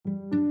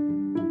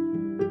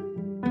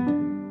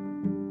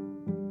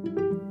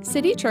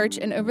City Church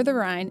in Over the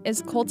Rhine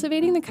is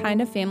cultivating the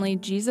kind of family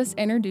Jesus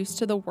introduced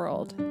to the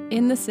world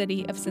in the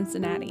city of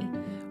Cincinnati.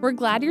 We're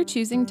glad you're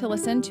choosing to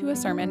listen to a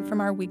sermon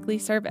from our weekly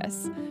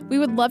service. We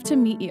would love to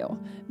meet you.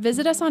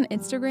 Visit us on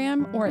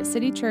Instagram or at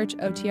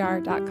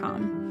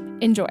citychurchotr.com.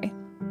 Enjoy.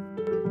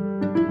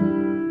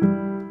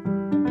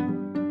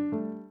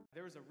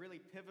 There was a really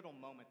pivotal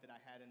moment that I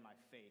had in my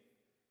faith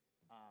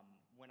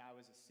when I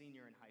was a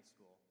senior in high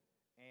school.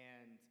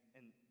 And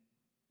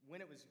when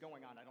it was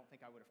going on, I don't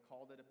think I would have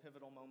called it a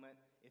pivotal moment.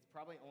 It's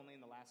probably only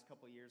in the last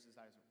couple of years as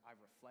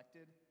I've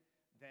reflected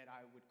that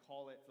I would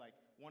call it like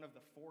one of the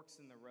forks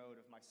in the road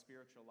of my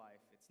spiritual life.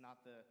 It's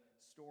not the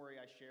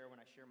story I share when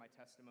I share my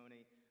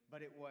testimony,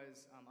 but it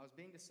was, I was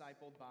being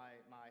discipled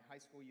by my high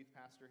school youth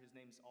pastor. His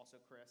name's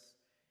also Chris,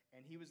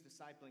 and he was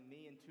discipling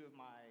me and two of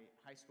my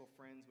high school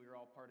friends. We were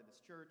all part of this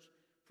church,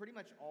 pretty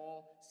much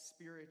all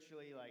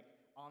spiritually like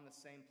on the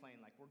same plane.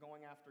 Like we're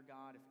going after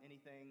God. If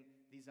anything,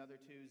 these other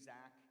two,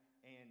 Zach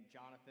and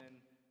Jonathan,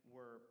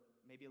 were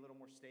maybe a little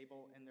more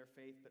stable in their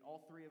faith, but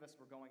all three of us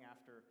were going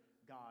after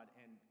God.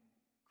 And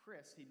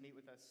Chris, he'd meet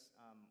with us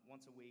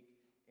once a week,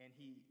 and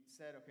he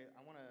said, okay, I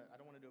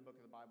don't want to do a book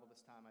of the Bible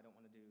this time. I don't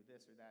want to do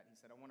this or that. He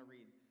said, I want to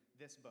read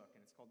this book,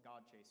 and it's called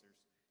God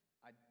Chasers.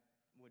 I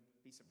would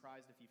be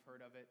surprised if you've heard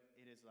of it.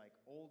 It is like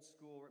old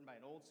school, written by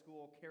an old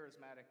school,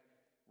 charismatic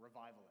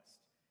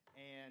revivalist.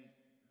 And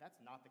that's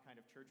not the kind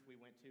of church we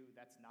went to.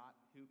 That's not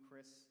who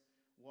Chris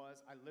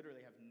was. I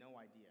literally have no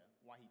idea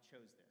why he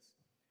chose this.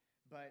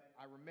 But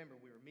I remember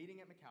we were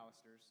meeting at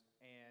McAllister's,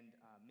 and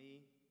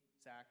me,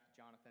 Zach,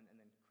 Jonathan, and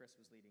then Chris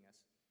was leading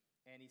us.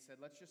 And he said,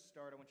 let's just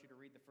start. I want you to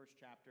read the first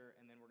chapter,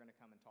 and then we're going to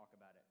come and talk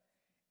about it.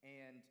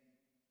 And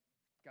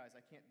guys,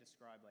 I can't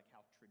describe like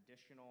how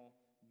traditional,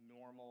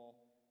 normal,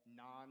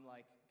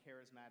 non-like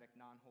charismatic,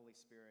 non-Holy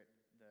Spirit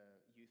the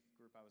youth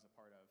group I was a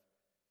part of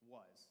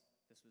was.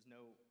 This was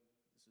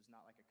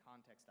not like a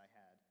context I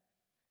had.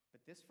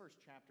 But this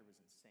first chapter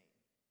was insane.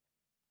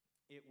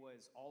 It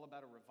was all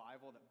about a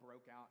revival that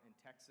broke out in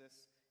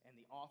Texas, and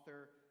the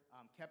author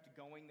kept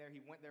going there.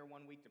 He went there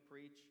one week to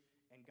preach,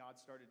 and God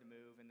started to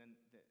move, and then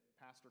the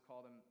pastor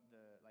called him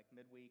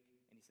midweek,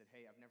 and he said,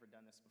 hey, I've never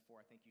done this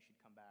before. I think you should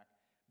come back.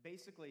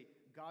 Basically,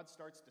 God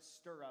starts to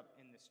stir up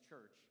in this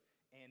church,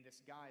 and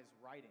this guy is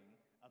writing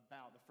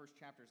about, the first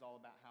chapter is all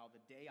about how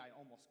the day I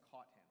almost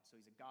caught him. So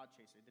he's a God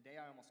chaser. The day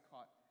I almost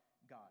caught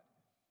God.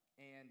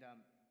 And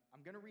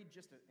I'm going to read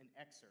just an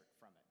excerpt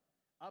from it.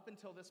 Up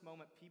until this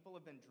moment, people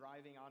have been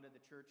driving onto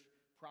the church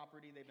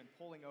property. They've been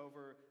pulling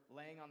over,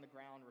 laying on the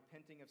ground,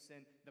 repenting of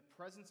sin. The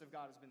presence of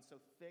God has been so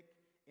thick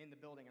in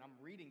the building. And I'm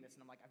reading this,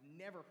 and I'm like, I've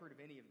never heard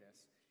of any of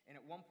this. And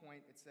at one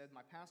point, it said,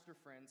 my pastor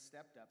friend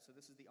stepped up. So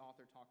this is the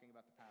author talking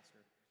about the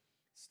pastor.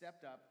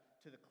 Stepped up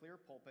to the clear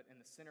pulpit in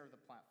the center of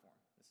the platform.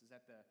 This is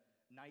at the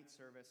night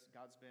service.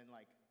 God's been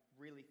like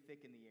really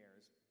thick in the air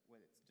is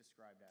what it's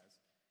described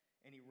as.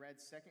 And he read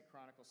 2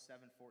 Chronicles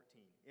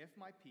 7:14. If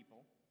my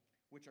people,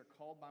 which are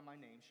called by my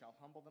name, shall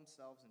humble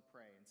themselves and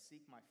pray and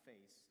seek my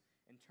face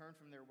and turn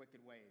from their wicked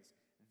ways,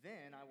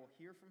 then I will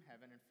hear from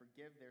heaven and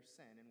forgive their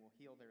sin and will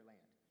heal their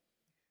land.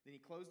 Then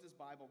he closed his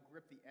Bible,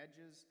 gripped the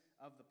edges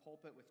of the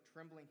pulpit with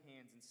trembling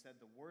hands, and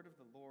said, the word of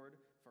the Lord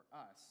for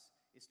us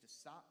is to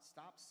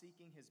stop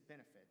seeking his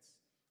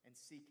benefits and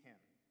seek him.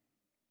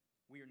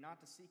 We are not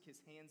to seek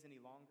his hands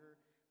any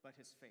longer, but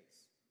his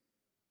face.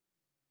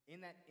 In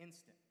that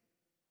instant,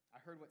 I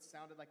heard what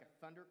sounded like a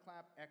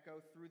thunderclap echo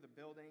through the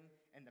building,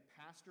 and the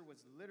pastor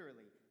was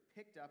literally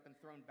picked up and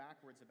thrown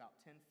backwards about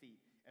 10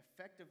 feet,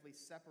 effectively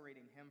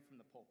separating him from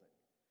the pulpit.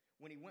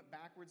 When he went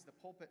backwards, the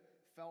pulpit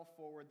fell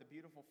forward. The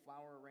beautiful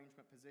flower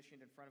arrangement positioned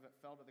in front of it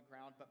fell to the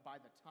ground, but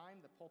by the time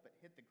the pulpit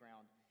hit the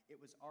ground,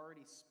 it was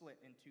already split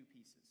in two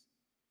pieces.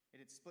 It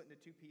had split into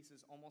two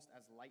pieces almost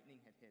as lightning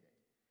had hit it.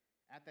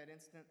 At that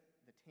instant,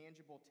 the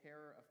tangible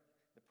terror of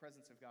the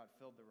presence of God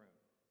filled the room.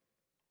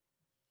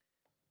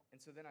 And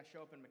so then I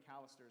show up in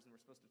McAllister's, and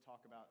we're supposed to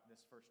talk about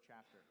this first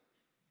chapter.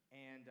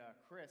 And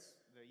Chris,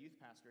 the youth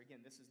pastor, again,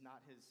 this is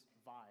not his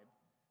vibe,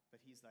 but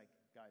he's like,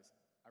 guys,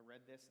 I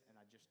read this, and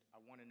I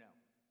want to know,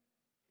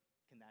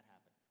 can that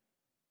happen?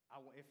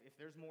 If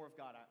there's more of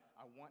God,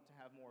 I want to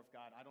have more of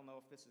God. I don't know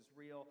if this is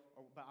real,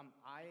 but I'm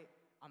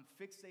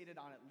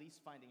fixated on at least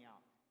finding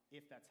out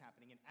if that's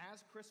happening. And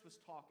as Chris was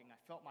talking, I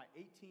felt my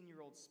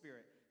 18-year-old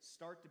spirit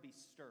start to be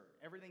stirred.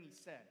 Everything he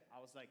said,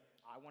 I was like,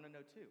 I want to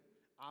know too.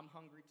 I'm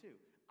hungry too.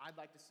 I'd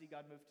like to see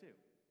God move too.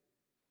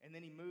 And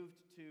then he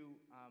moved to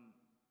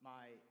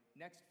my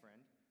next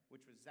friend,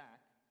 which was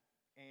Zach,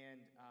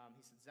 and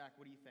he said, Zach,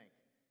 what do you think?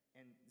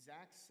 And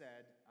Zach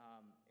said,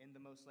 in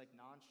the most like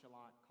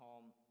nonchalant,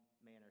 calm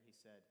manner, he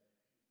said,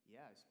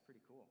 yeah, it's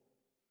pretty cool.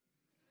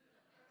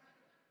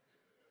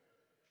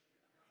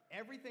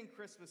 Everything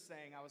Chris was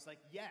saying, I was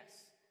like,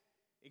 yes.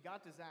 It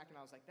got to Zach, and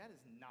I was like, that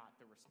is not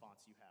the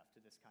response you have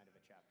to this kind of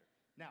a chapter.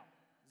 Now,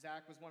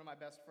 Zach was one of my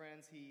best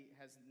friends. He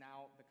has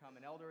now become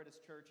an elder at his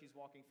church. He's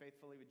walking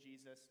faithfully with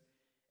Jesus.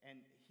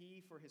 And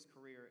he, for his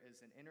career,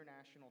 is an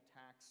international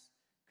tax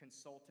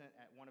consultant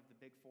at one of the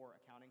big 4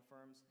 accounting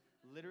firms.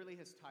 Literally,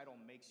 his title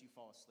makes you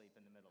fall asleep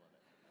in the middle of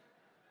it.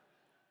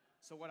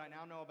 So what I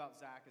now know about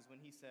Zach is when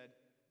he said,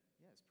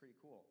 yeah, it's pretty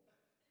cool.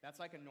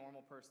 That's like a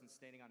normal person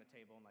standing on a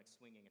table and like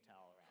swinging a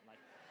towel around.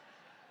 Like,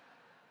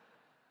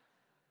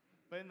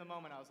 but in the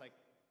moment I was like,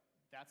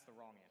 that's the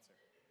wrong answer.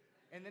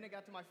 And then it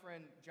got to my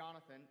friend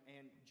Jonathan,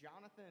 and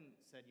Jonathan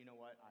said, you know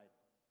what,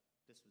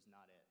 this was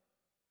not it.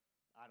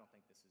 I don't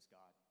think this is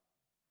God.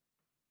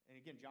 And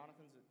again,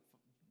 Jonathan's a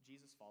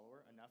Jesus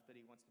follower enough that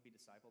he wants to be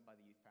discipled by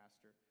the youth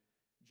pastor.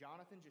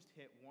 Jonathan just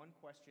hit one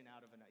question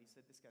out of another. He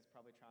said, this guy's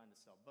probably trying to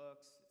sell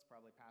books. It's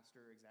probably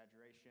pastor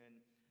exaggeration.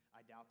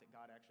 I doubt that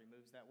God actually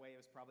moves that way.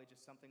 It was probably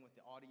just something with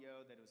the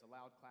audio, that it was a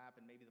loud clap,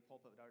 and maybe the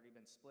pulpit had already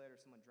been split, or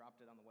someone dropped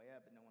it on the way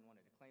up, but no one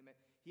wanted to claim it.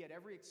 He had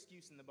every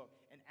excuse in the book.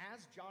 And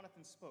as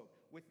Jonathan spoke,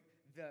 with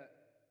the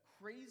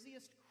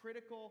craziest,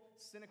 critical,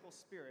 cynical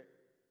spirit,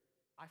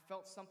 I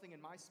felt something in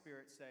my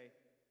spirit say,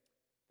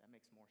 that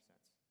makes more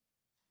sense.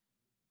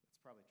 That's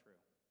probably true.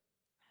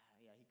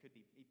 Yeah, he could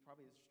be. He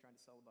probably is just trying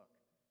to sell a book.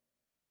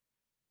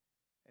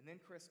 And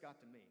then Chris got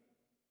to me.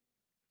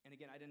 And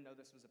again, I didn't know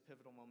this was a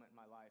pivotal moment in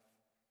my life,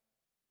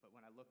 but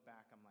when I look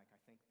back, I'm like,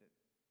 I think that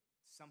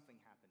something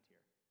happened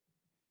here.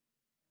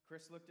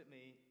 Chris looked at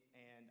me,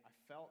 and I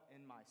felt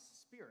in my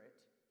spirit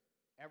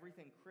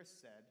everything Chris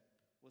said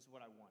was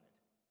what I wanted.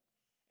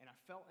 And I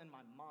felt in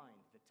my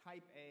mind the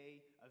type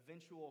A,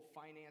 eventual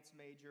finance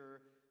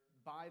major,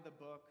 by the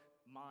book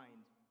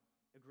mind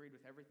agreed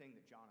with everything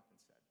that Jonathan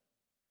said.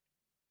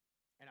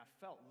 And I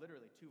felt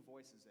literally two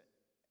voices at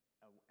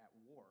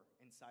war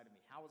inside of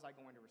me. How was I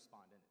going to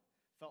respond in it?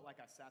 Felt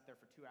like I sat there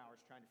for 2 hours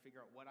trying to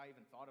figure out what I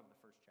even thought of the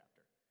first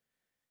chapter.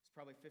 It's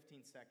probably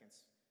 15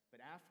 seconds, but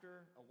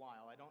after a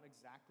while, I don't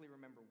exactly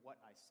remember what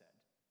I said,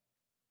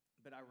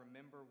 but I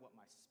remember what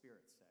my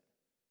spirit said.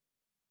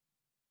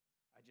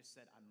 I just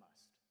said, I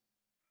must.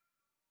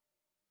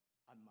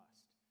 I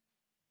must.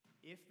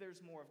 If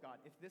there's more of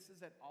God, if this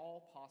is at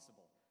all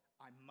possible,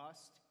 I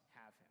must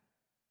have him.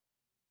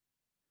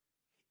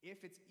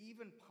 If it's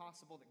even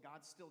possible that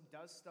God still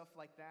does stuff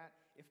like that,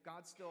 if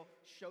God still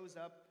shows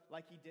up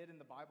like he did in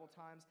the Bible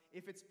times,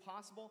 if it's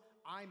possible,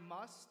 I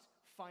must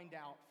find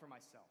out for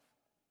myself.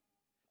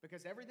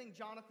 Because everything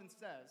Jonathan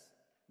says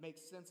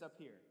makes sense up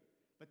here.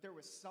 But there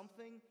was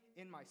something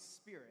in my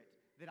spirit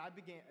that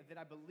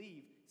I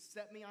believe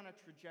set me on a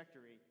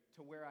trajectory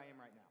to where I am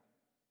right now,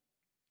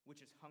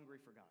 which is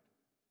hungry for God.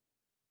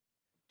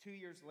 2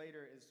 years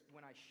later is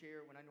when I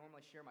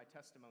normally share my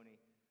testimony,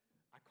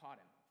 I caught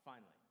him,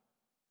 finally.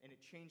 And it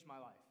changed my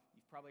life.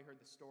 You've probably heard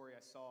the story.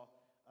 I saw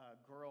a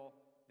girl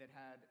that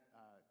had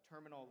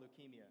terminal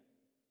leukemia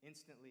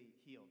instantly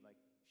healed. Like,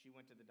 she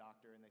went to the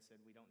doctor and they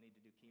said, we don't need to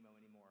do chemo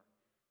anymore.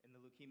 And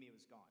the leukemia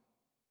was gone.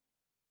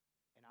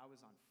 And I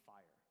was on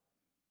fire.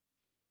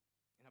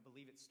 And I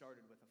believe it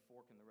started with a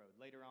fork in the road.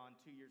 Later on,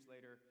 2 years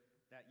later,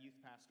 that youth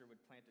pastor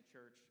would plant a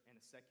church in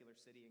a secular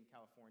city in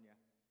California.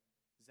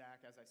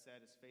 Zach, as I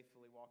said, is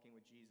faithfully walking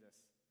with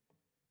Jesus.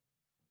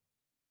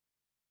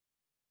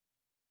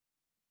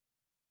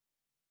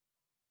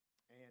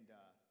 And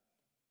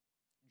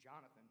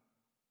Jonathan,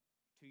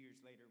 2 years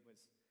later,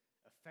 was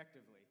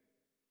effectively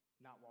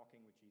not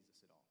walking with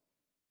Jesus at all.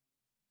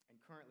 And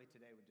currently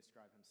today would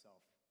describe himself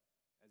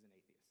as an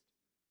atheist.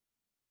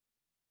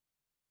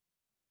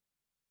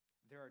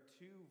 There are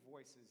two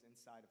voices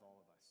inside of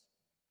all of us.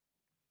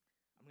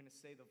 I'm going to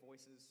say the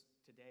voices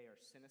today are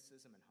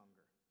cynicism and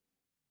hunger.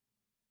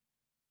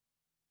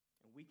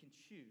 And we can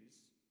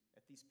choose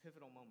at these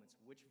pivotal moments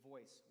which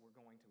voice we're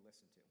going to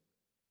listen to.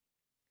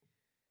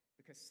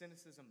 Because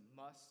cynicism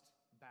must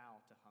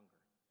bow to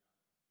hunger.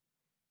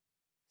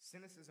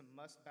 Cynicism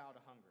must bow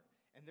to hunger.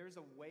 And there's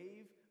a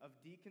wave of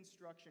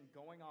deconstruction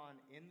going on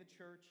in the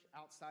church,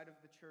 outside of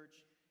the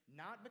church,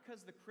 not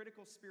because the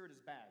critical spirit is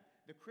bad.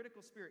 The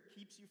critical spirit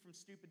keeps you from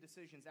stupid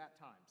decisions at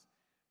times.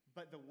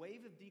 But the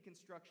wave of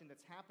deconstruction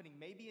that's happening,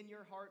 maybe in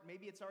your heart,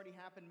 maybe it's already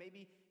happened,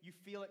 maybe you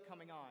feel it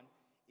coming on,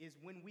 is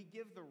when we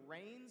give the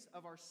reins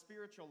of our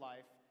spiritual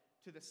life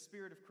to the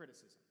spirit of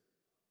criticism.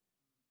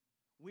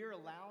 We're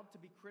allowed to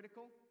be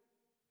critical.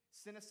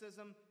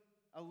 Cynicism,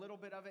 a little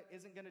bit of it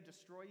isn't going to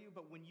destroy you,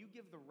 but when you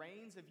give the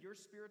reins of your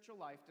spiritual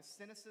life to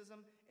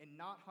cynicism and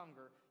not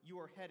hunger, you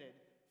are headed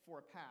for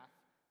a path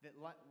that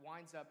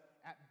winds up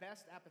at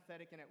best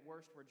apathetic and at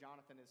worst where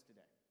Jonathan is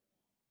today.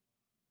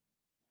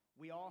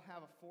 We all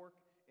have a fork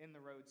in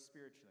the road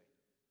spiritually.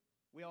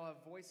 We all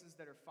have voices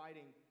that are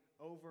fighting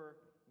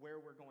over where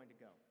we're going to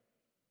go.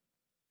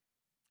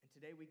 And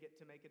today we get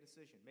to make a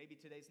decision. Maybe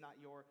today's not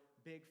your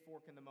big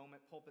fork in the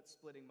moment, pulpit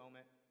splitting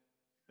moment,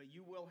 but you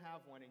will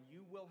have one and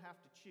you will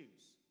have to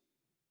choose.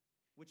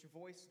 Which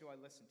voice do I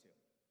listen to?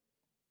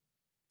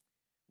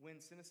 When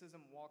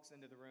cynicism walks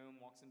into the room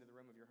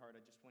of your heart,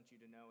 I just want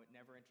you to know it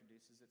never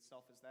introduces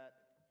itself as that.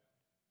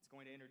 It's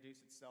going to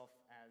introduce itself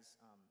as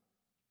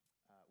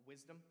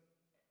wisdom.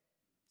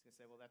 It's going to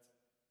say, well,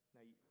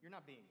 you're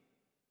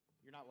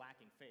not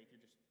lacking faith,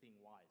 you're just being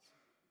wise.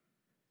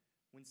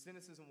 When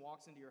cynicism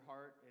walks into your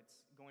heart,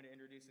 it's going to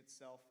introduce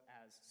itself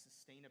as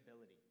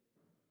sustainability.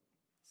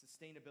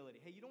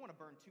 Sustainability. Hey, you don't want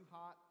to burn too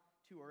hot,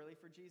 too early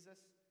for Jesus.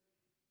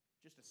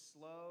 Just a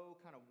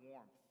slow kind of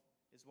warmth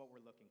is what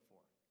we're looking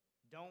for.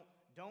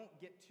 Don't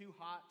get too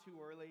hot too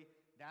early.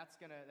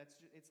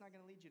 It's not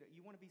gonna lead you to.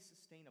 You want to be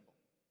sustainable.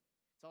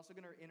 It's also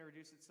going to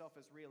introduce itself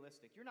as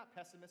realistic. You're not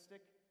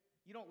pessimistic.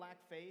 You don't lack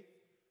faith.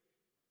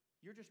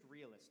 You're just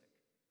realistic.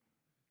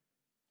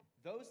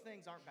 Those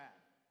things aren't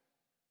bad.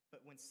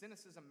 But when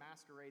cynicism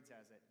masquerades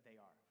as it, they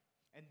are.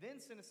 And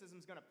then cynicism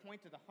is going to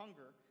point to the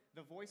hunger,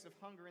 the voice of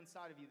hunger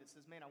inside of you that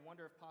says, man, I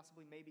wonder if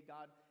possibly maybe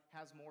God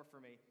has more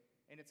for me.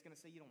 And it's going to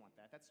say, you don't want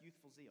that. That's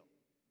youthful zeal.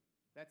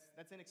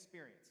 That's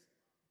inexperience.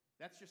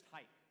 That's just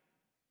hype.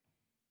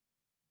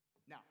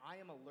 Now,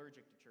 I am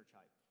allergic to church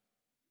hype.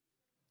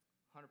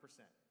 100%.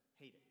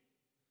 Hate it.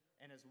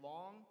 And as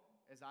long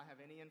as I have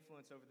any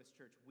influence over this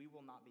church, we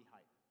will not be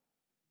hype.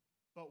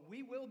 But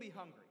we will be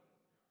hungry.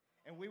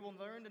 And we will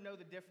learn to know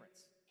the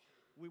difference.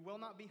 We will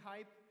not be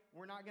hype.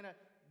 We're not going to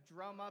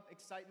drum up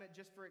excitement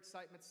just for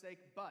excitement's sake.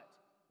 But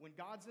when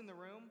God's in the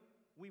room,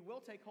 we will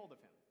take hold of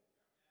him.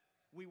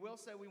 We will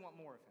say we want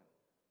more of him.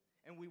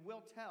 And we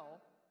will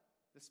tell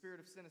the spirit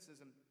of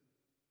cynicism,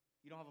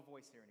 you don't have a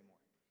voice here anymore.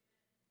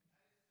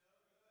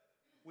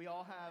 We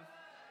all have...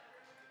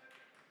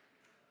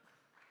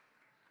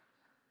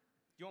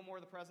 You want more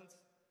of the presents?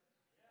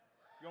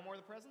 You want more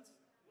of the presents?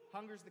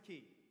 Hunger's the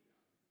key.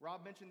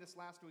 Rob mentioned this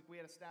last week. We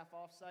had a staff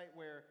offsite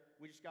where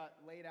we just got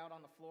laid out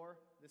on the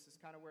floor. This is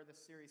kind of where this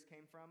series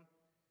came from.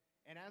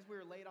 And as we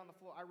were laid on the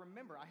floor, I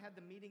remember I had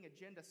the meeting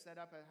agenda set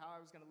up at how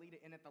I was going to lead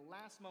it. And at the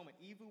last moment,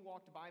 Evu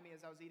walked by me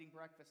as I was eating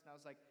breakfast. And I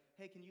was like,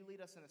 hey, can you lead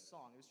us in a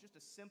song? It was just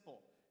a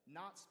simple,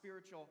 not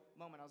spiritual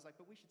moment. I was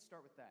like, but we should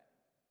start with that.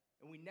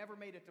 And we never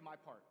made it to my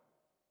part.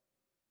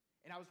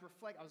 And I was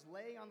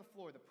laying on the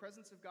floor. The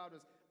presence of God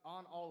was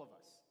on all of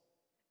us.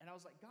 And I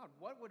was like, God,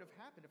 what would have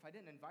happened if I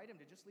didn't invite him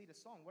to just lead a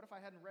song? What if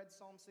I hadn't read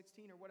Psalm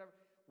 16 or whatever?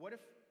 What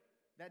if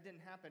that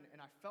didn't happen? And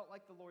I felt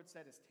like the Lord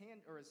said as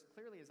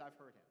clearly as I've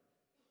heard him,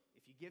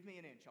 if you give me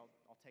an inch,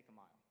 I'll take a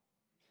mile.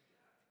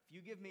 If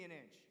you give me an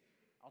inch,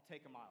 I'll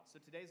take a mile.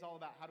 So today's all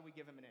about how do we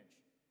give him an inch?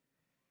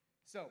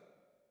 So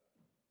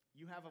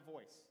you have a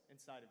voice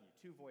inside of you,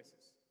 two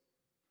voices.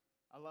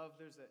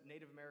 There's a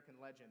Native American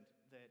legend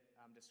that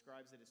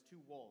describes it as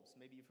two wolves.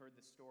 Maybe you've heard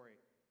this story.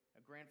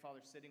 A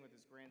grandfather sitting with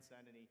his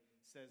grandson, and he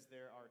says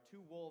there are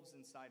two wolves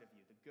inside of you,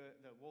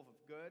 the wolf of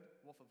good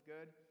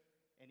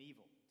and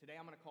evil. Today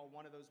I'm going to call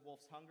one of those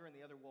wolves hunger and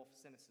the other wolf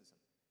cynicism.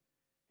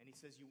 And he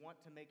says you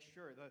want to make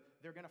sure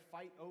they're going to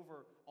fight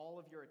over all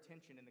of your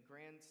attention. And the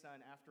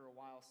grandson, after a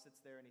while,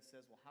 sits there and he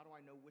says, well, how do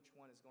I know which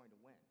one is going to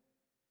win?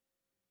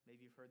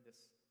 Maybe you've heard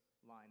this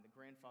line. The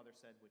grandfather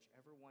said,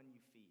 whichever one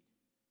you feed.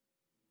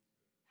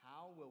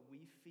 How will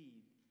we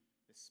feed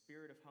the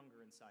spirit of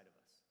hunger inside of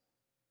us?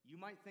 You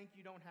might think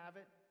you don't have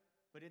it,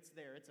 but it's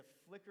there. It's a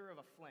flicker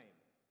of a flame.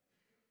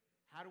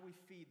 How do we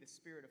feed the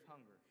spirit of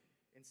hunger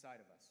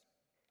inside of us?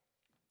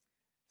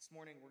 This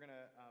morning, we're going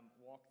to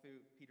walk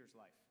through Peter's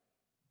life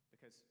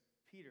because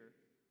Peter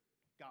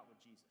got with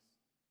Jesus.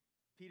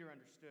 Peter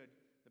understood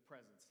the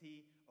presence.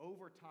 He,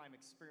 over time,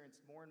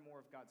 experienced more and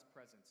more of God's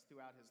presence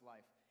throughout his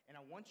life. And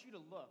I want you to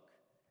look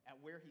at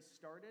where he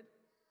started.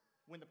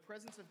 When the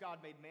presence of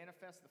God made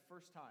manifest the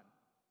first time,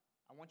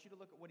 I want you to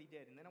look at what he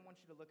did, and then I want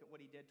you to look at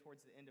what he did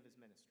towards the end of his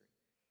ministry.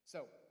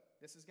 So,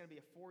 this is going to be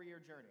a 4-year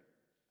journey.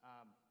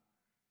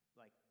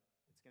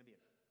 It's going to be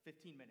a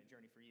 15-minute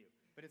journey for you,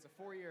 but it's a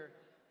 4-year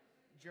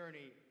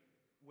journey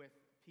with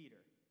Peter.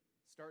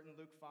 Start in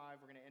Luke 5,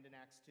 we're going to end in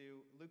Acts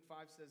 2. Luke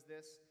 5 says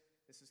this.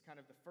 This is kind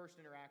of the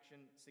first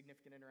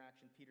significant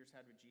interaction Peter's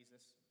had with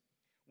Jesus.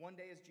 One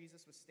day as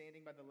Jesus was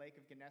standing by the lake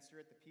of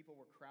Gennesaret, the people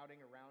were crowding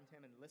around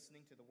him and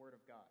listening to the word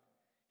of God.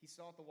 He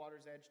saw at the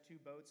water's edge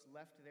 2 boats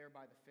left there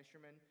by the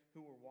fishermen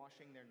who were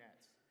washing their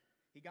nets.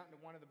 He got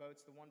into one of the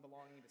boats, the one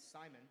belonging to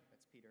Simon,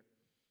 that's Peter,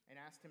 and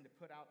asked him to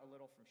put out a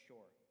little from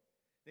shore.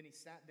 Then he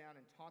sat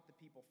down and taught the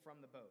people from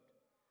the boat.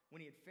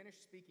 When he had finished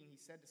speaking, he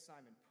said to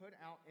Simon, "Put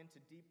out into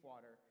deep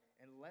water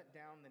and let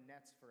down the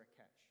nets for a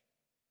catch."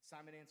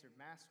 Simon answered,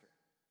 "Master,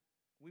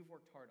 we've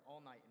worked hard all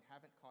night and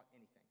haven't caught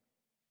anything.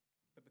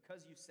 But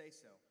because you say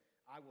so,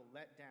 I will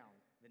let down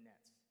the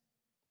nets."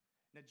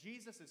 Now,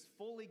 Jesus is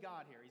fully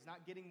God here. He's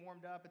not getting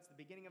warmed up. It's the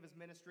beginning of his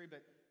ministry,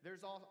 but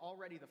there's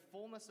already the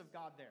fullness of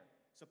God there.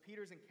 So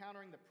Peter's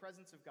encountering the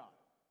presence of God.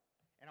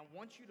 And I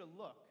want you to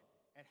look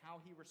at how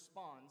he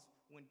responds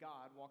when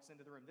God walks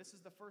into the room. This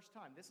is the first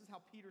time. This is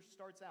how Peter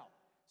starts out.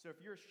 So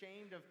if you're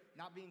ashamed of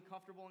not being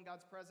comfortable in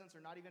God's presence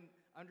or not even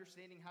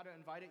understanding how to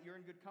invite it, you're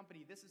in good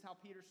company. This is how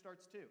Peter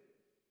starts too.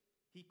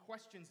 He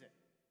questions it.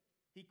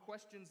 He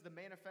questions the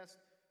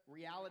manifest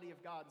reality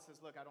of God and says,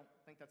 look, I don't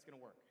think that's going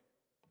to work.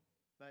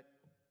 But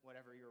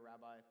whatever, you're a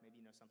rabbi, maybe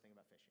you know something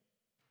about fishing.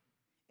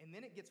 And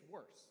then it gets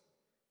worse.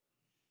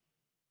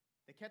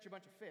 They catch a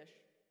bunch of fish,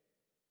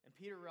 and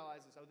Peter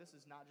realizes, oh, this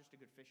is not just a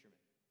good fisherman.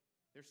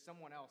 There's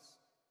someone else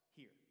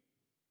here.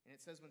 And it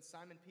says, when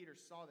Simon Peter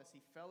saw this,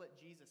 he fell at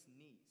Jesus'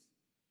 knees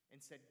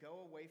and said,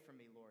 "Go away from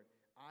me, Lord.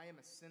 I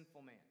am a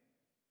sinful man."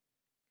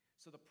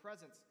 So the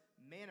presence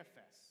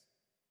manifests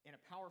in a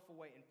powerful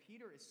way. And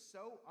Peter is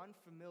so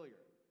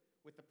unfamiliar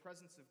with the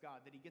presence of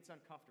God that he gets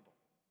uncomfortable.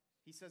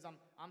 He says,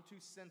 I'm too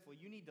sinful.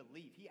 You need to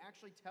leave. He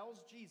actually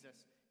tells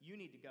Jesus, you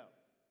need to go.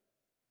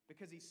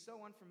 Because he's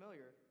so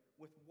unfamiliar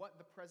with what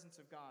the presence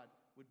of God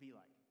would be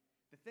like.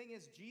 The thing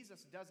is,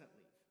 Jesus doesn't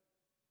leave.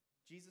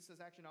 Jesus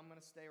says, actually, no, I'm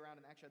going to stay around,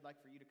 and actually, I'd like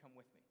for you to come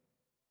with me.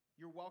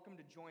 You're welcome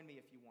to join me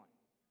if you want.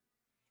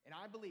 And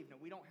I believe, now,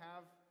 we don't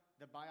have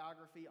the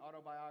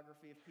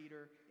autobiography of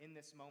Peter in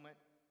this moment,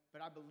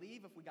 but I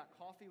believe if we got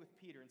coffee with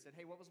Peter and said,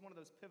 hey, what was one of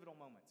those pivotal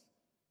moments?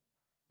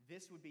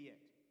 This would be it.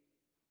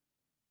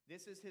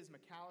 This is his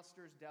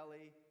McAllister's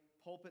Deli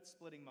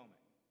pulpit-splitting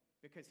moment.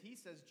 Because he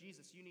says,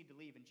 Jesus, you need to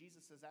leave. And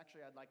Jesus says,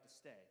 actually, I'd like to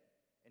stay.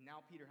 And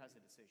now Peter has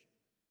a decision.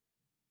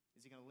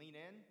 Is he going to lean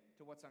in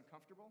to what's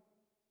uncomfortable?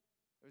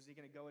 Or is he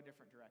going to go a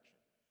different direction?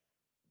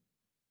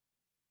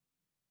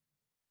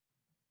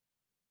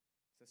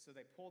 So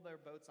they pulled their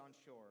boats on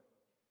shore,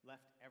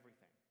 left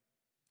everything,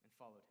 and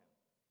followed him.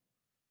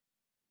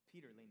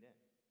 Peter leaned in.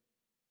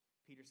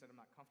 Peter said, I'm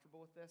not comfortable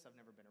with this. I've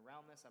never been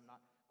around this. I'm not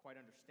quite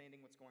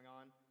understanding what's going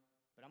on.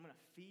 But I'm going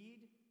to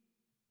feed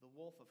the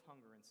wolf of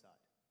hunger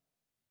inside.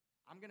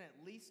 I'm going to at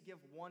least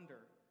give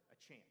wonder a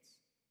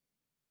chance.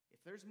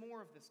 If there's more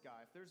of this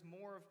guy, if there's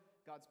more of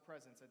God's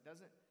presence, it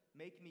doesn't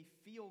make me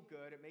feel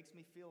good. It makes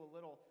me feel a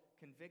little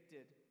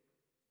convicted,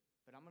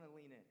 but I'm going to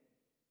lean in.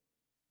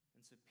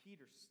 And so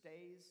Peter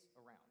stays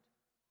around.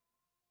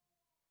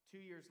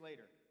 2 years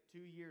later,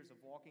 2 years of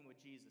walking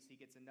with Jesus, he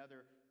gets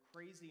another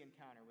crazy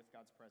encounter with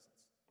God's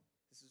presence.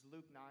 This is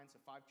Luke 9, so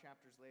 5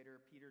 chapters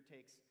later,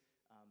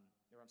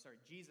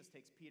 Jesus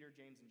takes Peter,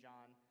 James, and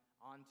John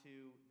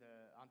onto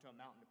a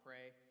mountain to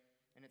pray.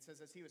 And it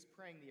says, as he was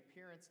praying, the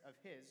appearance of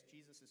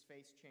Jesus'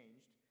 face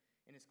changed,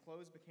 and his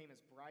clothes became as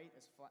bright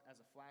as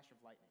a flash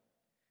of lightning.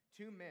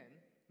 2 men,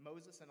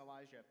 Moses and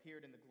Elijah,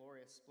 appeared in the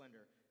glorious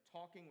splendor,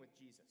 talking with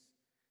Jesus.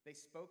 They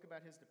spoke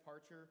about his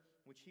departure,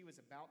 which he was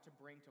about to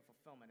bring to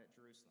fulfillment at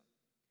Jerusalem.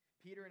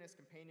 Peter and his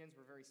companions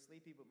were very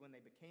sleepy, but when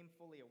they became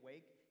fully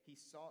awake, they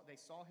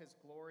saw his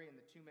glory and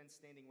the 2 men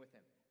standing with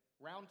him.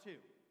 Round 2.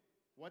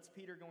 What's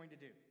Peter going to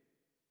do?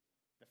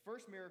 The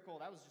first miracle,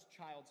 that was just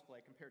child's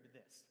play compared to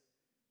this.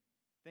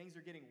 Things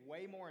are getting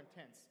way more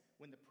intense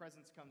when the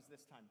presence comes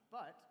this time.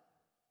 But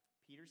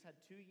Peter's had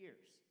 2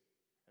 years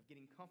of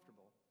getting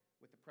comfortable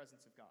with the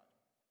presence of God.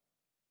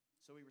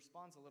 So he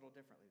responds a little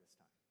differently this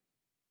time.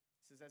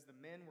 It says, as the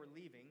men were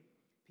leaving,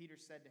 Peter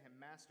said to him,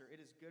 Master,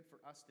 it is good for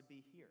us to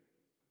be here.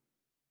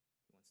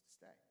 He wants to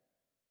stay.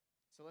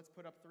 So let's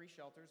put up 3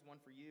 shelters,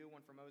 one for you,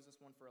 one for Moses,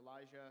 one for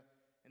Elijah.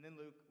 And then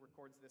Luke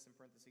records this in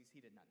parentheses. He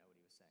did not know what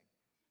he was saying.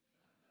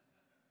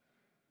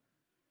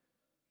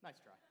 Nice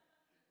try.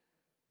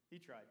 He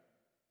tried.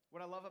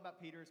 What I love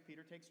about Peter is Peter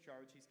takes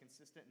charge. He's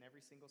consistent in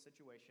every single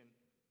situation.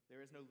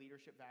 There is no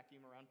leadership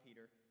vacuum around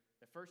Peter.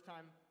 The first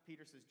time,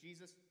 Peter says,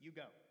 Jesus, you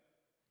go.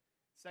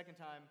 Second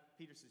time,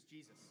 Peter says,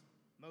 Jesus,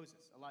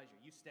 Moses, Elijah,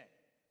 you stay.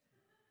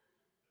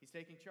 He's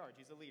taking charge.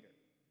 He's a leader.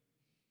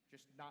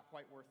 Just not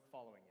quite worth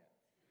following yet.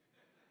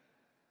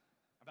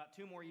 About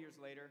 2 more years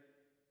later,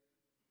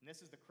 and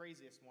this is the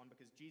craziest one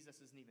because Jesus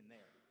isn't even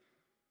there.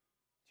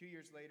 2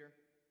 years later,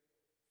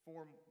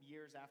 4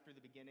 years after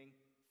the beginning,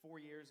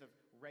 4 years of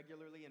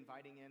regularly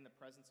inviting in the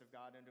presence of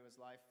God into his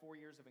life, 4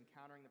 years of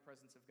encountering the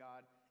presence of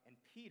God, and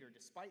Peter,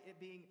 despite it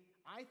being,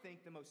 I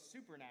think, the most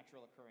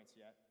supernatural occurrence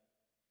yet,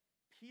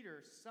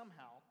 Peter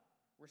somehow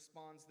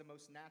responds the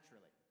most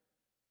naturally.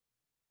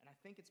 And I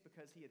think it's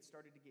because he had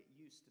started to get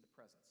used to the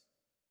presence.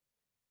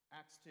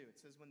 Acts 2, it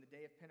says, when the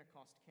day of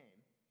Pentecost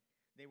came,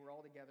 they were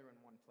all together in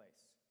one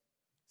place.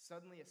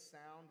 Suddenly a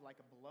sound like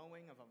a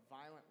blowing of a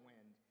violent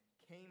wind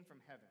came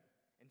from heaven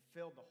and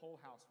filled the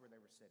whole house where they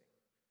were sitting.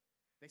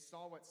 They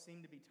saw what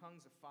seemed to be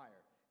tongues of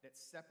fire that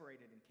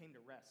separated and came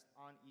to rest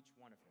on each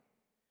one of them.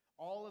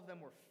 All of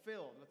them were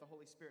filled with the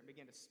Holy Spirit and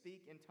began to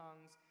speak in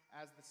tongues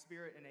as the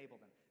Spirit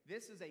enabled them.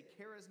 This is a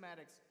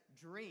charismatic's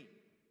dream.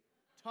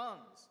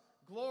 Tongues,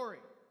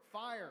 glory,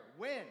 fire,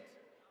 wind,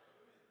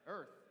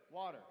 earth,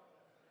 water.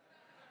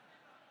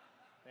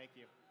 Thank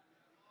you.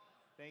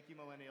 Thank you,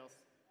 millennials.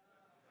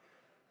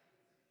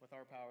 With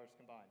our powers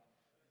combined.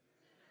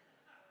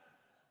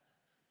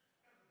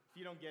 If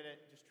you don't get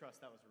it, just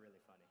trust that was really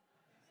funny.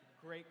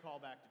 Great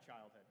callback to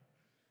childhood.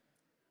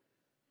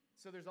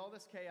 So there's all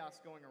this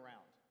chaos going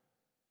around.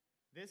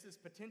 This is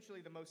potentially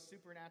the most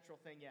supernatural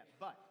thing yet,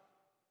 but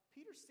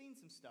Peter's seen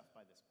some stuff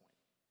by this point.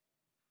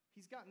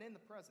 He's gotten in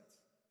the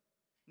presence.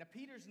 Now,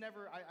 Peter's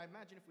never, I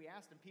imagine if we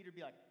asked him, Peter'd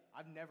be like,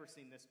 I've never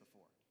seen this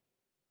before.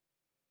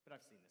 But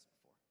I've seen this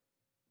before.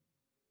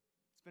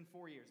 It's been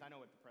 4 years. I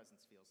know what the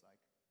presence feels like.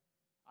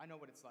 I know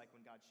what it's like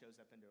when God shows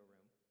up into a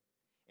room.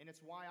 And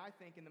it's why I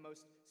think in the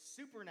most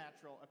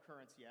supernatural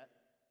occurrence yet,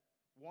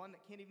 one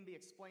that can't even be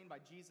explained by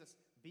Jesus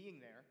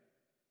being there,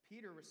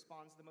 Peter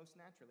responds the most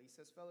naturally. He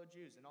says, fellow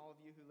Jews and all of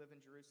you who live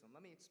in Jerusalem,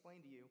 let me explain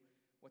to you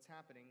what's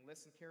happening.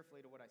 Listen carefully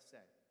to what I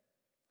say.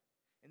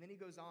 And then he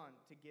goes on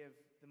to give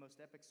the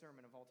most epic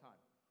sermon of all time,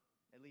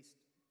 at least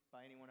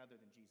by anyone other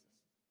than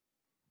Jesus.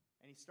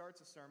 And he starts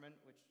a sermon,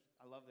 which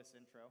I love this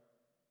intro.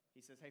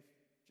 He says, hey,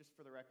 just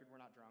for the record,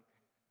 we're not drunk.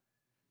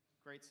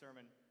 Great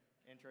sermon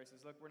intro. He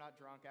says, look, we're not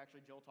drunk.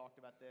 Actually, Joel talked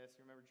about this.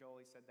 You remember Joel?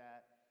 He said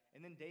that. And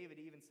then David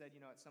even said,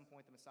 at some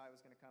point the Messiah was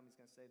going to come. He's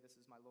going to say, "This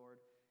is my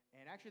Lord."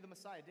 And actually the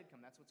Messiah did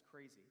come. That's what's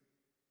crazy.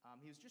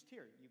 He was just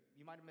here.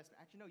 You might have missed him.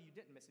 Actually, no, you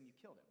didn't miss him. You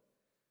killed him.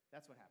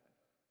 That's what happened.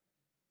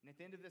 And at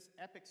the end of this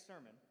epic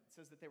sermon, it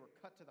says that they were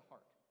cut to the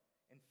heart,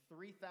 and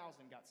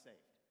 3,000 got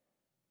saved.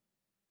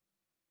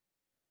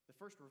 The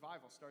first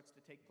revival starts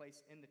to take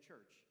place in the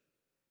church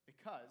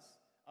because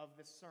of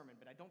this sermon,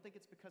 but I don't think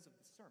it's because of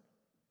the sermon.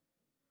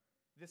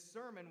 This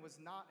sermon was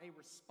not a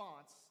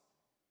response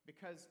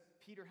because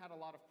Peter had a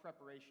lot of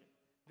preparation.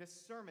 This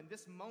sermon,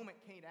 this moment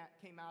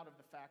came out of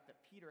the fact that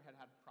Peter had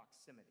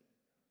proximity.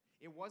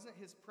 It wasn't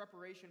his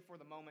preparation for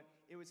the moment,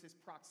 it was his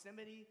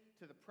proximity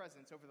to the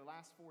presence over the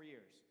last 4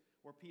 years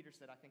where Peter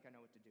said, "I think I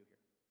know what to do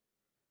here.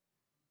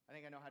 I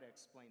think I know how to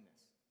explain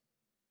this."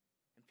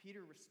 And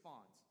Peter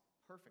responds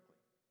perfectly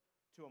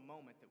to a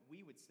moment that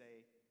we would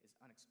say is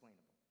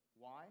unexplainable.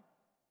 Why?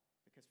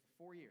 Because for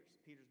 4 years,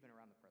 Peter's been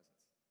around the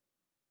presence.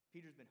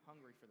 Peter's been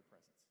hungry for the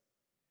presence.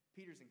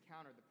 Peter's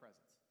encountered the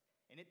presence.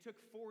 And it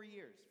took 4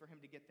 years for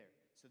him to get there.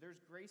 So there's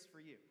grace for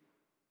you.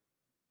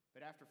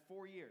 But after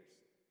 4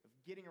 years of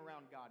getting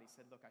around God, he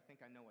said, "Look, I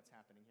think I know what's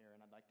happening here,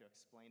 and I'd like to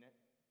explain it.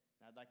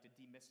 And I'd like to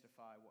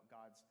demystify what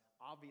God's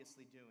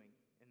obviously doing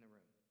in the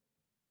room."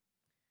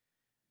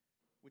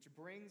 Which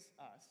brings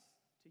us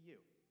to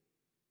you.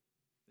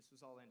 This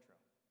was all intro.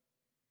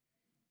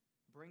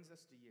 Brings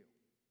us to you.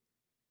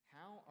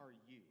 How are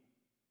you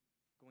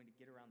going to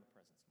get around the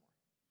presence more?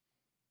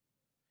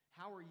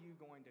 How are you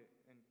going to,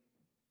 in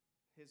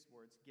his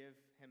words, give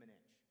him an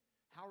inch?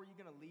 How are you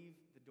going to leave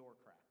the door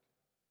cracked?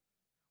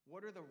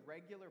 What are the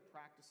regular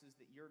practices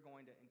that you're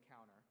going to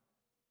encounter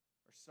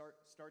or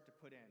start to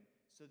put in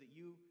so that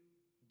you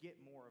get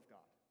more of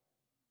God?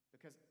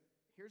 Because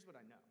here's what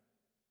I know.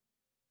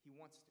 He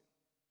wants to.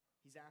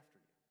 He's after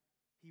you.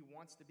 He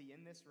wants to be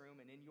in this room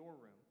and in your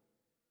room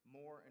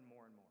more and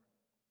more and more.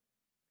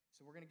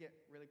 So we're going to get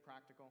really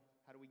practical.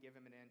 How do we give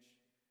him an inch?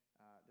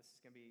 This is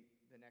going to be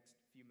the next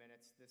few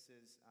minutes. This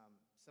is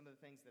some of the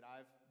things that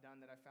I've done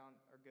that I found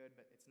are good,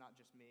 but it's not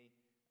just me.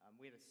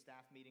 We had a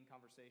staff meeting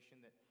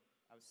conversation that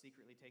I was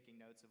secretly taking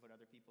notes of what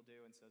other people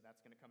do, and so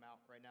that's going to come out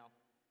right now.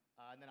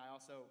 And then I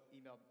also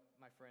emailed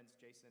my friends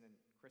Jason and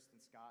Kristen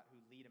Scott, who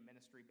lead a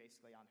ministry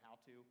basically on how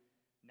to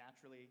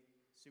naturally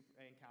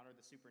encounter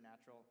the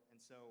supernatural.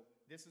 And so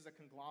this is a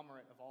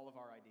conglomerate of all of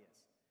our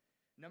ideas.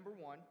 Number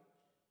one,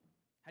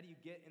 how do you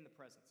get in the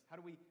presence? How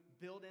do we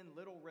build in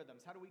little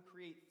rhythms? How do we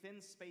create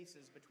thin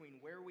spaces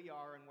between where we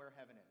are and where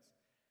heaven is?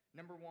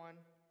 Number one,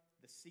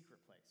 the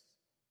secret place.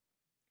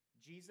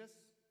 Jesus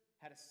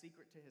had a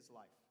secret to his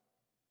life,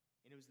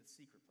 and it was the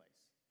secret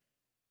place.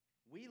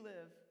 We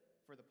live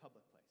for the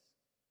public place.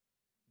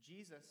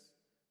 Jesus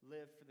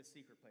lived for the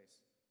secret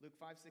place. Luke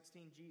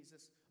 5:16,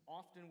 Jesus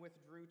often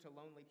withdrew to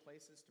lonely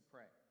places to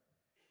pray.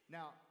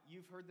 Now,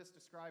 you've heard this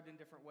described in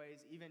different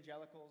ways.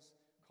 Evangelicals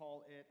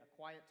call it a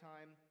quiet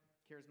time.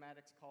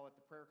 Charismatics call it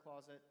the prayer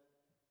closet.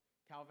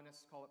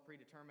 Calvinists call it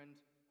predetermined.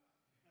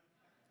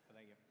 Oh,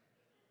 thank you.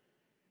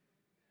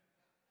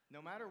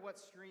 No matter what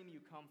stream you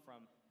come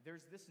from,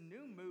 there's this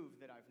new move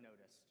that I've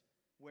noticed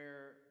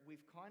where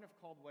we've kind of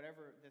called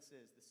whatever this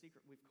is, the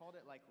secret, we've called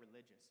it like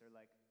religious, or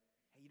like,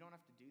 hey, you don't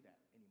have to do that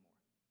anymore.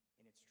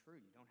 And it's true,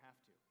 you don't have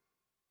to.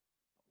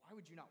 But why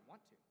would you not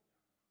want to?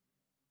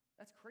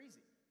 That's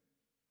crazy.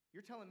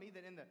 You're telling me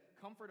that in the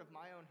comfort of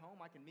my own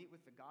home, I can meet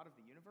with the God of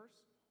the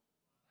universe?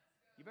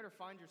 You better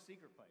find your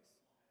secret place.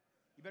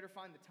 You better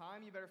find the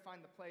time, you better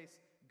find the place.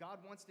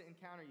 God wants to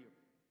encounter you.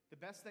 The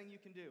best thing you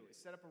can do is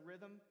set up a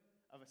rhythm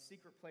of a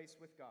secret place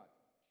with God.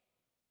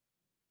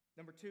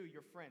 Number two,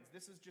 your friends.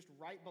 This is just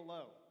right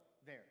below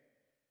there.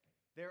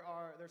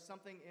 There's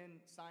something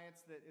in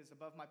science that is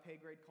above my pay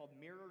grade called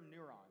mirror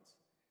neurons.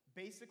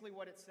 Basically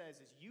what it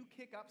says is you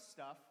kick up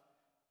stuff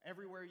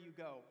everywhere you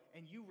go,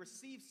 and you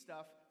receive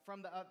stuff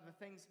from the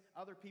things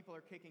other people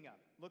are kicking up.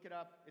 Look it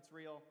up, it's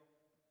real,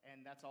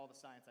 and that's all the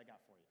science I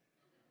got for you.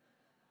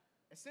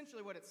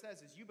 Essentially what it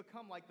says is you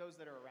become like those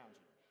that are around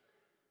you.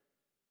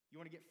 You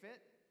want to get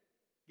fit?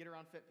 Get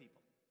around fit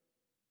people.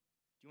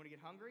 Do you want to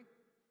get hungry?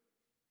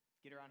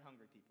 Get around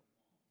hungry people.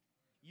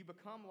 You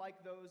become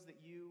like those that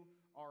you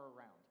are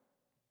around.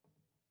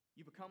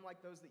 You become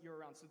like those that you're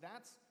around. So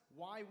that's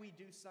why we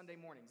do Sunday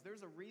mornings.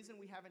 There's a reason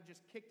we haven't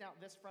just kicked out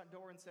this front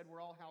door and said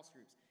we're all house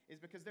groups. Is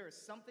because there is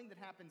something that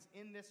happens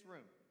in this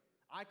room.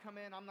 I come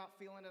in, I'm not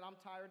feeling it, I'm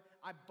tired.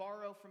 I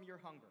borrow from your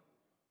hunger.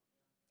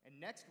 And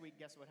next week,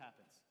 guess what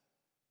happens?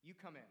 You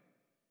come in,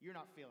 you're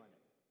not feeling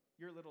it.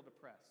 You're a little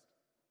depressed,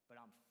 but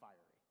I'm fiery.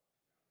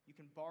 You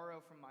can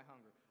borrow from my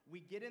hunger.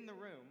 We get in the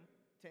room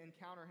to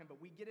encounter him,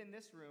 but we get in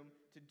this room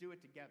to do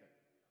it together.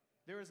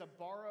 There is a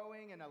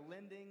borrowing and a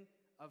lending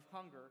of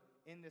hunger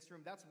in this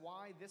room. That's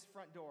why this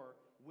front door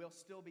will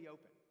still be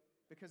open,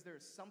 because there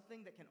is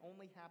something that can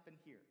only happen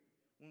here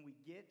when we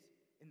get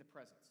in the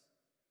presence.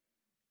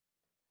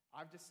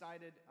 I've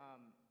decided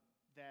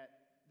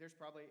that there's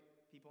probably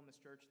people in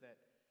this church that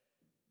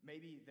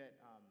maybe that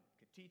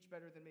could teach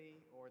better than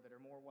me, or that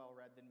are more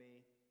well-read than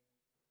me.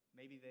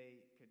 Maybe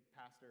they could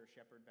pastor or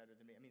shepherd better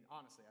than me. I mean,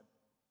 honestly,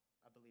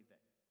 I believe that.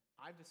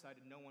 I I've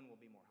decided no one will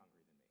be more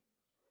hungry than me.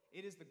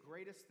 It is the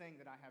greatest thing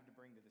that I have to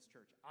bring to this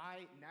church.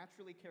 I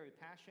naturally carry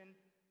passion.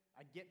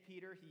 I get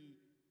Peter. He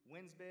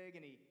wins big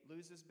and he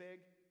loses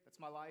big.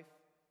 That's my life.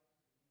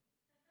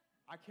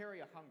 I carry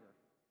a hunger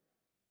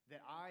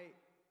that I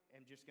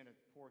am just going to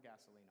pour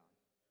gasoline on.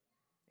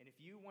 And if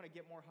you want to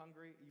get more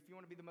hungry, if you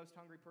want to be the most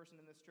hungry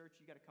person in this church,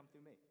 you got to come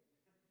through me.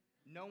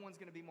 No one's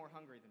going to be more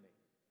hungry than me.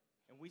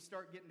 And we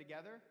start getting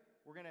together,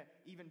 we're going to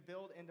even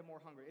build into more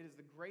hunger. It is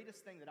the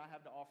greatest thing that I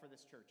have to offer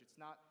this church. It's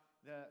not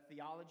the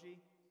theology.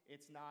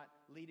 It's not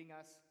leading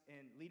us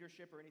in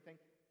leadership or anything.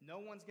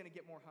 No one's going to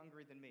get more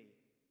hungry than me.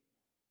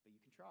 But you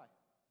can try.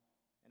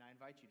 And I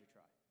invite you to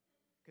try.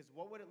 Because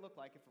what would it look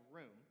like if a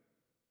room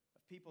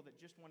of people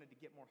that just wanted to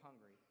get more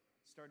hungry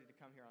started to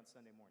come here on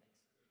Sunday mornings?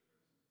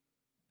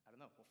 I don't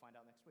know. We'll find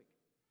out next week.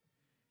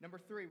 Number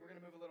 3, we're going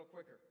to move a little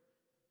quicker.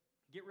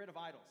 Get rid of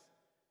idols.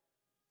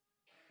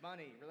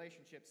 Money,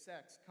 relationships,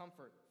 sex,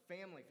 comfort,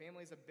 family.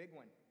 Family is a big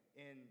one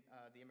in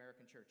the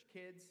American church.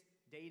 Kids,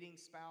 dating,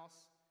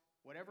 spouse,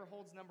 whatever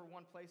holds number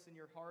 1 place in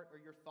your heart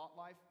or your thought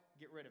life,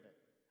 get rid of it.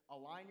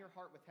 Align your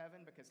heart with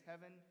heaven, because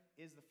heaven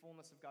is the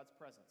fullness of God's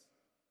presence.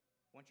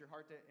 Want your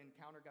heart to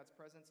encounter God's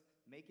presence?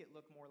 Make it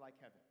look more like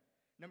heaven.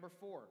 Number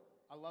 4,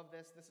 I love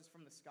this. This is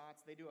from the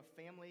Scots. They do a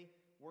family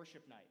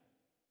worship night.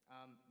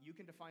 You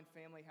can define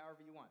family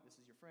however you want. This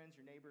is your friends,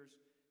 your neighbors,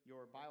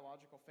 your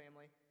biological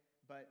family.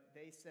 But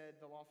they said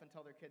they'll often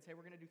tell their kids, hey,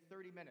 we're going to do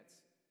 30 minutes.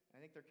 And I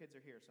think their kids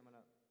are here, so I'm going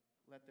to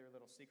let their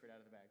little secret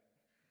out of the bag.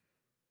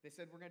 They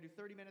said, we're going to do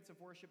 30 minutes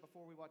of worship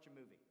before we watch a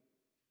movie.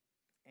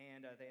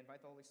 And they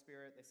invite the Holy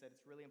Spirit. They said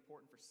it's really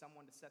important for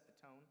someone to set the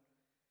tone.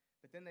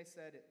 But then they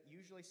said it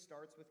usually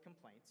starts with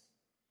complaints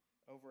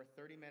over a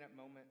 30-minute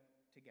moment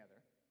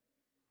together.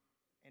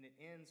 And it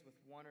ends 1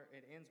 or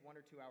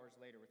 2 hours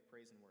later with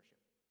praise and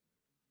worship.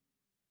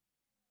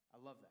 I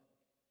love that.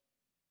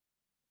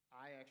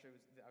 I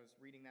was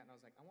reading that and I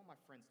was like, I want my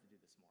friends to do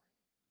this more.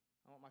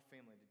 I want my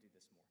family to do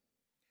this more.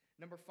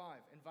 Number 5,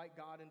 invite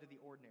God into the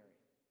ordinary.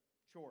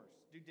 Chores,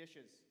 do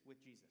dishes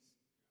with Jesus.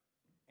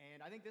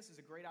 And I think this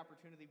is a great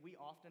opportunity. We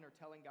often are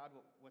telling God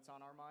what's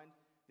on our mind.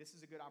 This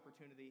is a good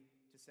opportunity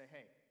to say,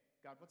 hey,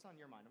 God, what's on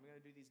your mind? I'm going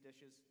to do these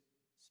dishes.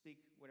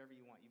 Speak whatever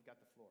you want. You've got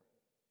the floor.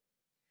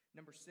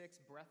 Number 6,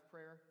 breath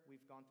prayer.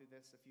 We've gone through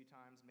this a few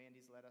times.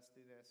 Mandy's led us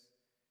through this.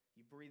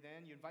 You breathe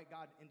in. You invite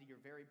God into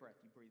your very breath.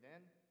 You breathe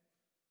in.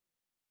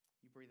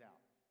 You breathe out.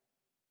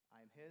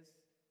 I am His,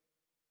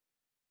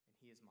 and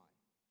He is mine.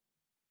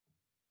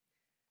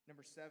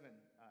 Number 7,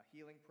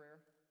 healing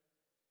prayer.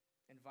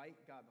 Invite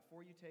God,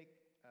 before you take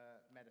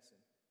medicine,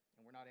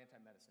 and we're not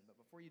anti-medicine, but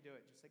before you do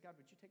it, just say, God,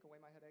 would you take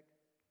away my headache?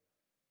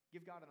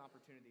 Give God an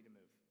opportunity to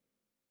move.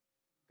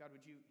 God,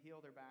 would you heal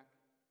their back?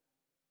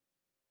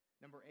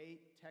 Number 8,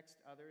 text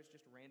others,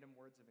 just random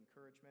words of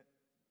encouragement.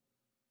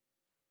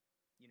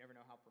 You never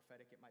know how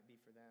prophetic it might be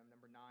for them.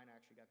 Number 9, I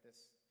actually got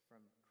this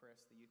from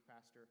Chris, the youth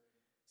pastor.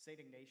 St.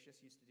 Ignatius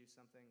used to do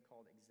something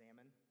called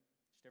examine.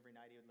 Just every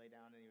night he would lay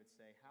down and he would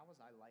say, how was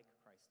I like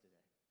Christ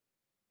today?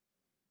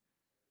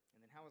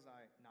 And then how was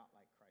I not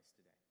like Christ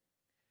today?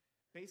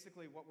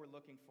 Basically, what we're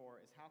looking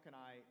for is how can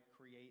I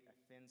create a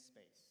thin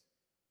space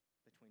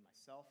between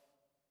myself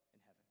and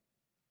heaven?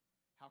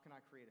 How can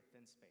I create a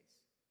thin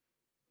space?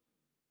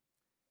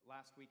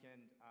 Last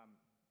weekend,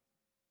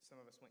 some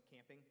of us went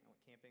camping. I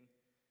went camping.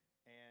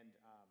 And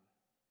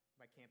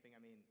by camping,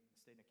 I mean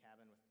stayed in a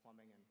cabin with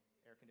plumbing and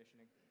air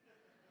conditioning.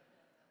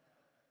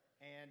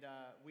 And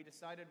we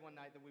decided one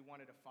night that we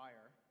wanted a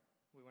fire.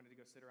 We wanted to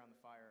go sit around the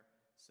fire.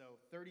 So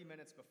 30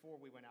 minutes before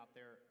we went out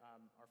there,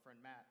 our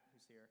friend Matt,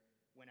 who's here,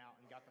 went out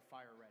and got the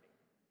fire ready.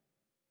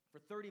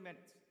 For 30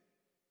 minutes,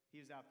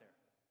 he was out there.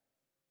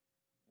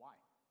 Why?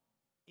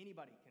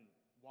 Anybody can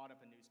wad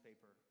up a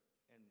newspaper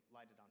and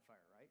light it on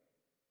fire, right?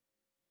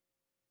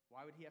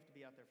 Why would he have to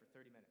be out there for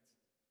 30 minutes?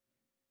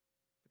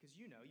 Because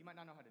you might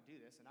not know how to do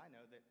this, and I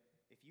know that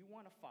if you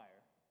want a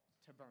fire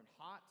to burn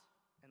hot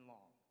and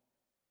long,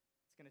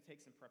 it's going to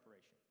take some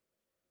preparation.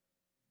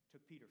 It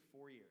took Peter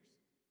 4 years.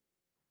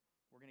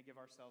 We're going to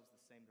give ourselves the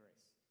same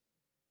grace.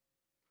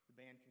 The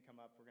band can come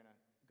up. We're going to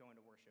go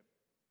into worship.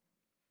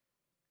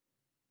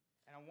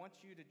 And I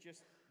want you to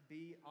just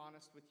be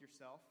honest with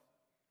yourself.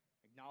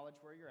 Acknowledge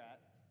where you're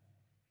at.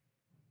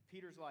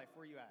 Peter's life,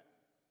 where are you at?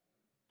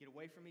 Get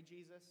away from me,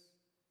 Jesus.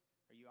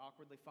 Are you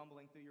awkwardly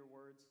fumbling through your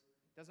words?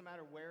 Doesn't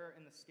matter where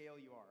in the scale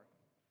you are.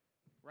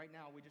 Right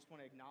now, we just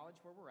want to acknowledge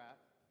where we're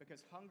at,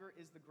 because hunger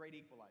is the great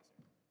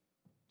equalizer.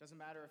 Doesn't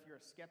matter if you're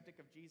a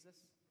skeptic of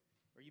Jesus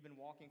or you've been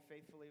walking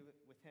faithfully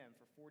with Him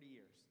for 40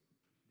 years.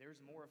 There's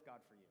more of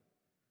God for you.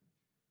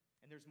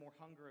 And there's more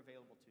hunger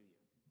available to you.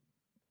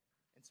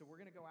 And so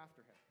we're going to go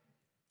after Him.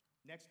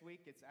 Next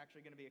week, it's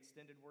actually going to be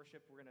extended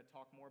worship. We're going to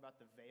talk more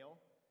about the veil.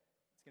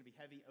 It's going to be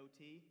heavy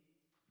OT,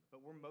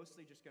 but we're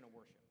mostly just going to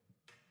worship.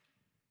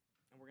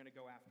 And we're going to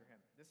go after Him.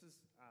 This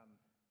is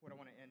what I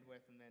want to end with,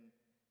 and then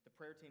the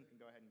prayer team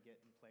can go ahead and get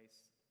in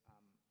place.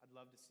 I'd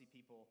love to see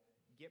people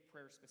get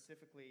prayer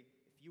specifically.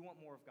 If you want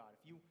more of God,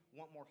 if you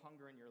want more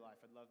hunger in your life,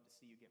 I'd love to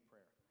see you get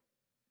prayer.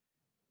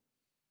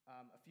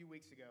 A few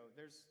weeks ago,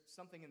 there's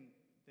something in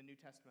the New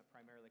Testament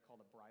primarily called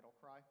a bridal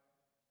cry.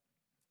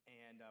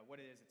 And what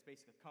it is, it's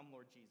basically, come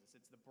Lord Jesus.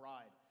 It's the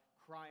bride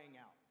crying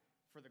out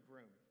for the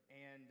groom.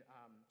 And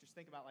just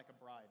think about like a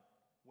bride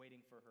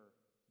waiting for her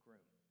groom.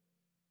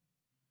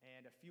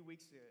 And a few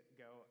weeks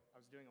ago, I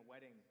was doing a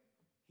wedding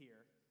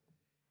here.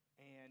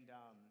 And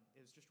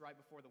it was just right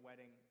before the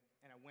wedding.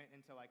 And I went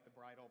into like the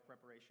bridal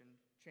preparation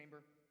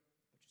chamber,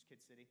 which is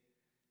Kid City.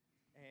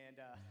 And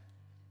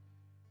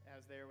I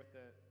was there with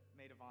the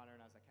maid of honor,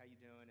 and I was like, how you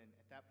doing? And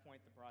at that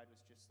point, the bride was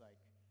just like,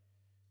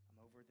 I'm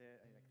over there,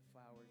 like the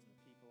flowers and the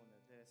people and the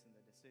this and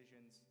the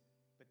decisions.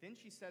 But then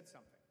she said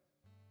something.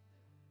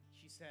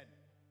 She said,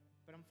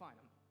 but I'm fine.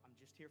 I'm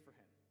just here for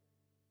him.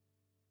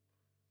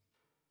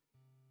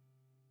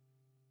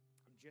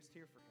 I'm just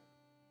here for him.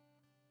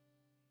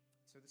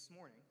 So this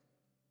morning,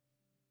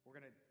 we're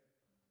going to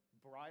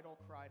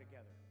bridal cry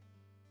together.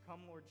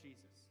 Come, Lord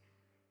Jesus.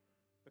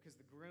 Because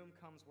the groom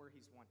comes where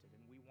he's wanted,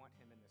 and we want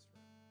him in this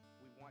room.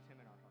 We want him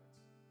in our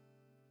hearts.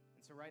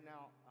 And so right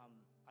now,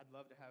 I'd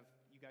love to have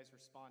you guys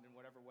respond in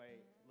whatever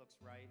way looks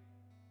right.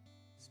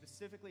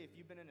 Specifically, if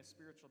you've been in a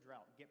spiritual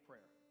drought, get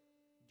prayer.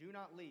 Do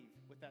not leave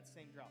with that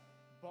same drought.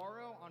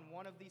 Borrow on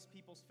one of these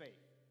people's faith.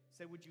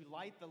 Say, would you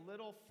light the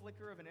little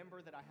flicker of an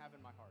ember that I have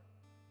in my heart?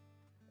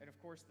 And of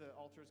course, the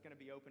altar is going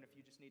to be open if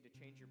you just need to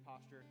change your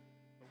posture.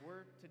 But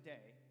we're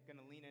today going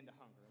to lean into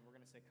hunger, and we're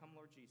going to say, come,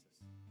 Lord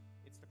Jesus.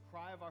 It's the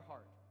cry of our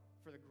heart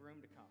for the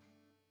groom to come.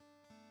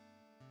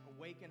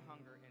 Awaken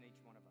hunger in each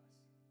one of us.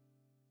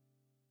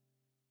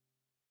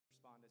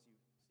 Respond as you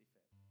see fit.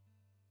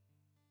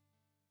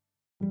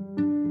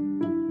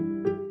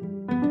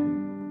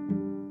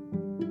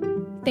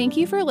 Thank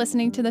you for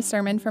listening to the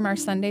sermon from our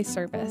Sunday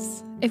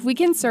service. If we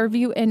can serve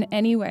you in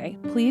any way,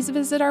 please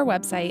visit our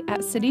website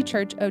at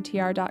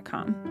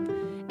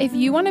citychurchotr.com. If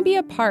you want to be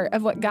a part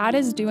of what God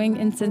is doing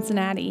in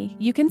Cincinnati,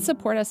 you can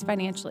support us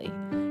financially.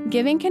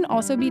 Giving can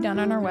also be done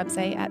on our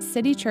website at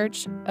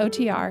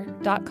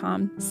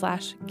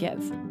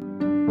citychurchotr.com/give.